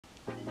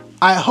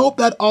I hope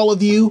that all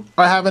of you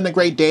are having a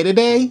great day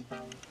today.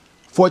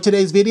 For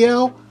today's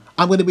video,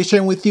 I'm going to be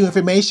sharing with you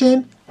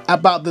information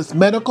about this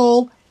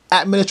medical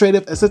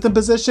administrative assistant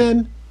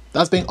position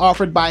that's being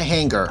offered by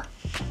Hanger.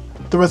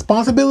 The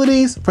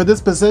responsibilities for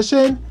this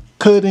position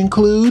could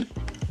include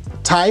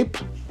type,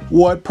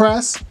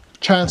 WordPress,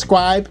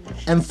 transcribe,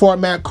 and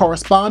format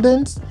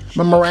correspondence,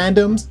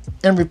 memorandums,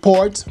 and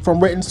reports from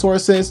written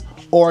sources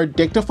or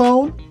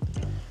dictaphone,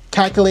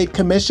 calculate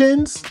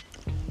commissions,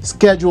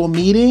 schedule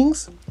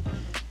meetings,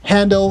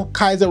 handle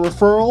Kaiser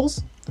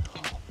referrals,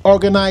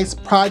 organize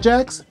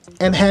projects,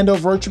 and handle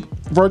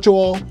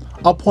virtual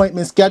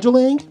appointment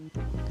scheduling,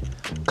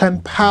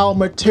 compile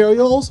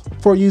materials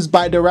for use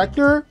by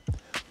director,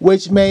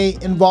 which may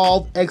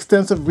involve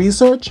extensive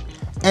research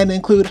and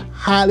include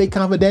highly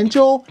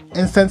confidential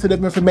and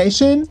sensitive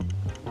information,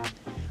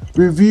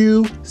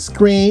 review,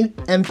 screen,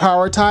 and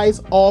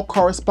prioritize all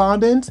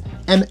correspondence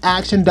and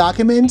action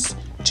documents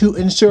to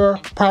ensure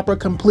proper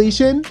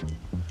completion,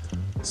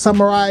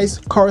 summarize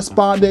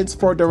correspondence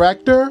for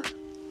director,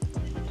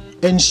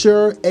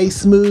 ensure a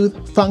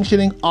smooth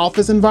functioning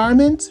office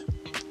environment.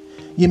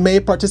 You may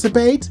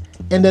participate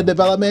in the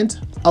development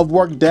of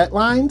work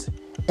deadlines,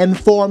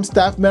 inform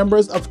staff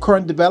members of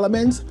current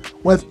developments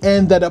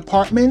within the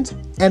department,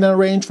 and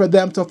arrange for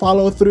them to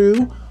follow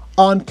through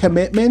on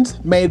commitments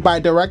made by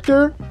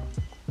director,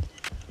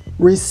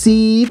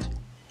 receive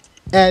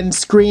and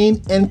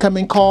screen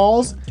incoming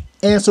calls,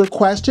 answer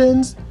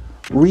questions,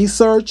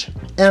 research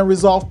and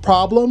resolve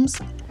problems,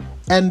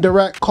 and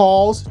direct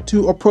calls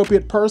to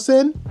appropriate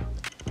person,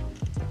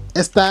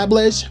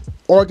 establish,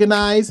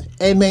 organize,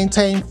 and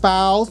maintain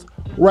files,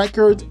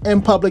 records,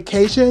 and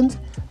publications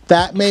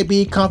that may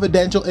be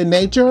confidential in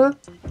nature,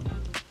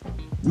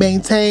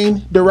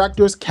 maintain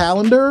director's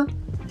calendar,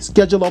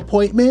 schedule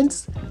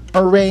appointments,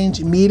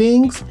 arrange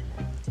meetings,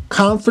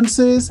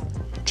 conferences,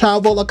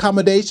 travel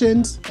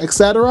accommodations,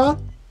 etc.,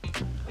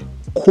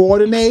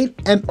 coordinate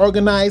and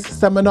organize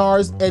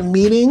seminars and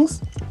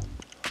meetings,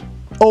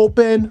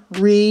 open,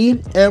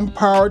 read, and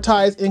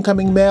prioritize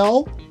incoming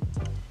mail,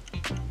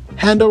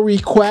 handle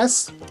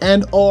requests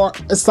and/or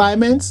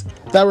assignments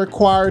that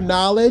require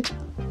knowledge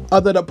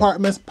of the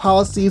department's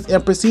policies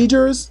and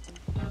procedures,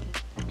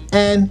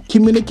 and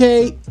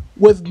communicate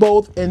with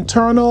both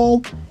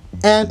internal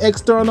and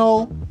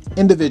external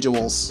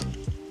individuals.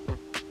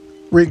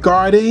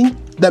 Regarding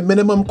the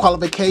minimum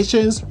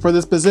qualifications for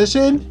this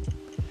position,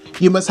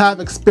 you must have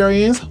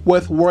experience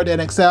with Word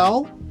and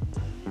Excel.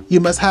 You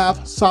must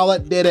have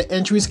solid data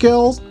entry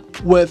skills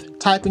with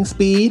typing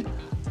speed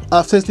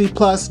of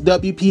 60+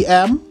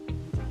 WPM.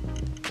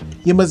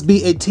 You must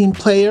be a team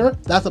player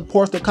that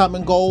supports the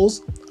common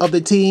goals of the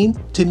team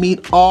to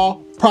meet all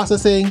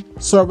processing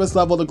service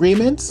level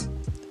agreements.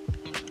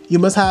 You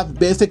must have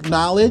basic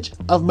knowledge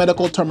of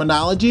medical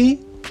terminology.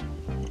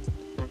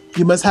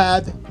 You must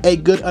have a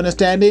good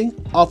understanding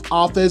of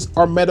office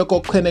or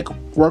medical clinic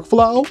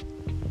workflow.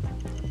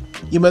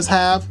 You must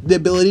have the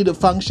ability to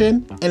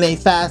function in a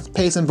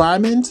fast-paced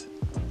environment.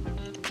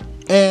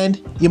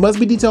 And you must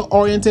be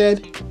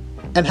detail-oriented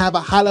and have a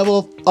high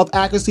level of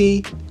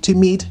accuracy to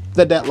meet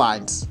the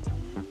deadlines.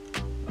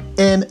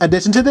 In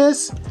addition to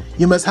this,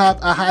 you must have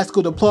a high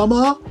school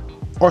diploma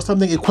or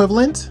something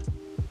equivalent.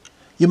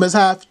 You must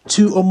have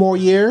 2 or more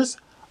years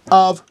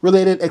of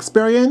related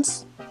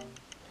experience.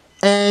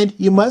 And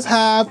you must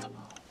have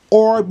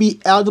or be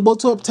eligible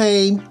to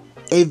obtain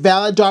a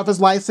valid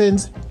driver's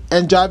license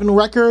and driving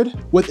record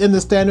within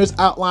the standards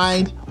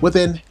outlined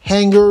within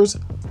Hanger's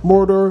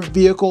motor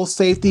vehicle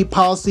safety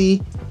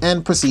policy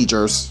and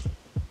procedures.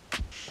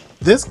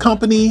 This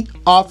company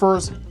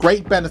offers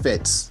great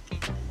benefits.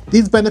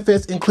 These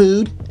benefits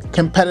include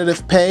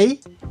competitive pay,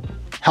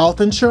 health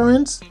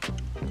insurance,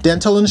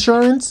 dental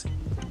insurance,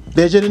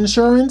 vision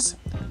insurance,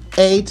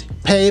 8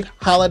 paid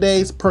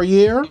holidays per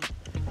year,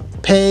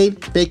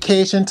 paid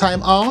vacation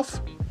time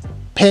off,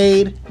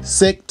 paid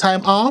sick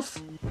time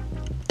off,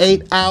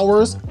 8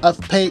 hours of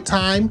paid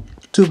time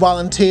to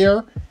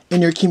volunteer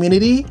in your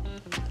community,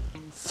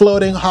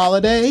 floating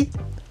holiday,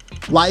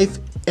 life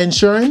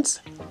insurance,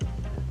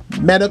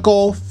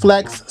 medical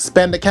flex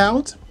spend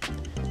account,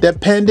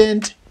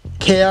 dependent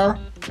care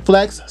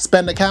flex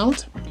spend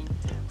account,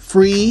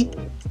 free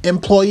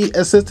employee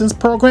assistance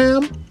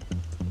program,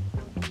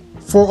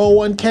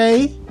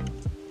 401k,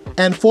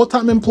 and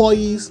full-time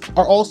employees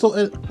are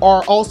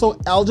also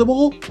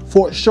eligible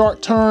for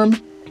short-term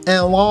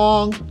and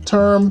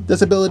long-term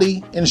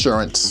disability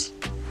insurance.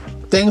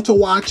 Thanks for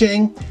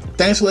watching.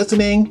 Thanks for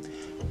listening.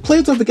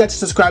 Please don't forget to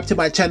subscribe to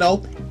my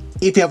channel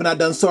if you have not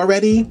done so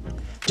already.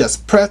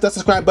 Just press that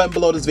subscribe button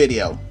below this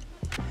video.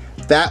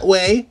 That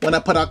way, when I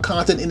put out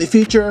content in the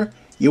future,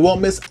 you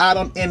won't miss out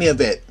on any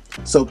of it.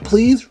 So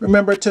please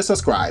remember to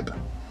subscribe.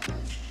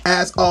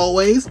 As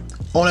always,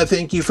 I want to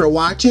thank you for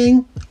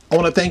watching. I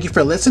want to thank you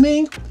for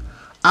listening.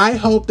 I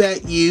hope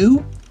that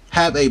you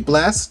have a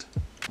blessed,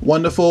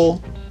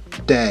 wonderful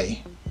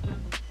day.